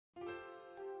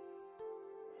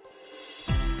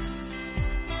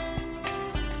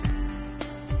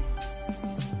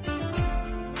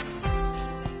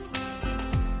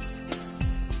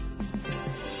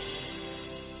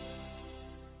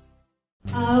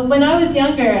When I was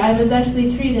younger, I was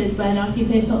actually treated by an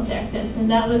occupational therapist, and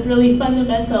that was really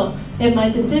fundamental in my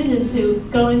decision to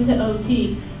go into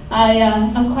OT. I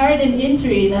acquired an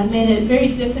injury that made it very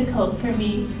difficult for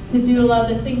me to do a lot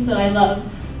of the things that I love,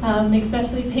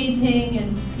 especially painting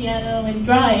and piano and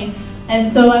drawing.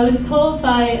 And so I was told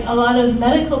by a lot of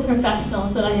medical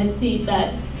professionals that I had seen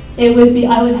that I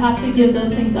would have to give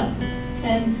those things up.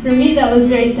 And for me, that was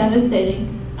very devastating.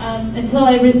 Until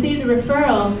I received a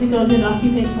referral to go to an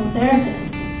occupational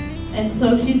therapist. And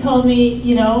so she told me,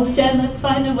 you know, Jen, let's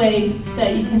find a way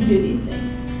that you can do these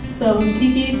things. So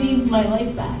she gave me my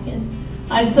life back, and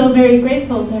I'm so very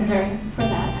grateful to her for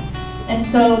that. And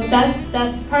so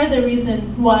that's part of the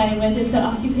reason why I went into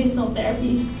occupational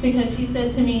therapy, because she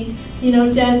said to me, you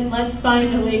know, Jen, let's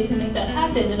find a way to make that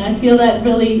happen. And I feel that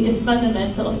really is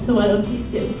fundamental to what OTs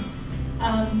do.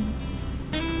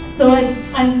 So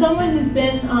I'm someone who's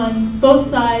been on both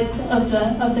sides of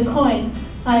the coin.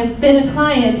 I've been a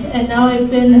client, and now I've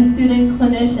been a student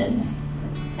clinician.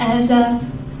 And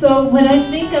so when I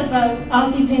think about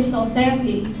occupational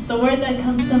therapy, the word that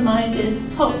comes to mind is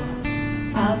hope.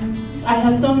 I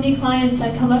have so many clients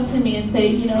that come up to me and say,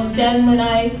 you know, Jen, when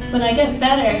I get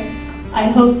better, I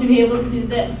hope to be able to do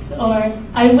this, or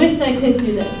I wish I could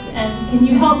do this, and can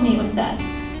you help me with that?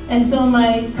 And so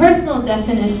my personal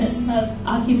definition of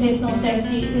occupational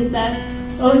therapy is that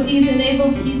OTs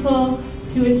enable people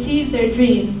to achieve their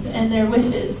dreams and their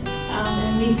wishes,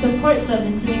 and we support them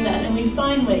in doing that, and we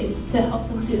find ways to help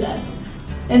them do that.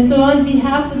 And so on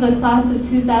behalf of the class of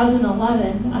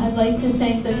 2011, I'd like to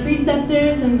thank the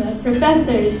preceptors and the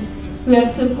professors who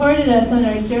have supported us on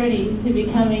our journey to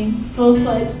becoming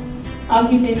full-fledged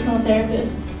occupational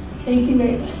therapists. Thank you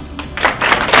very much.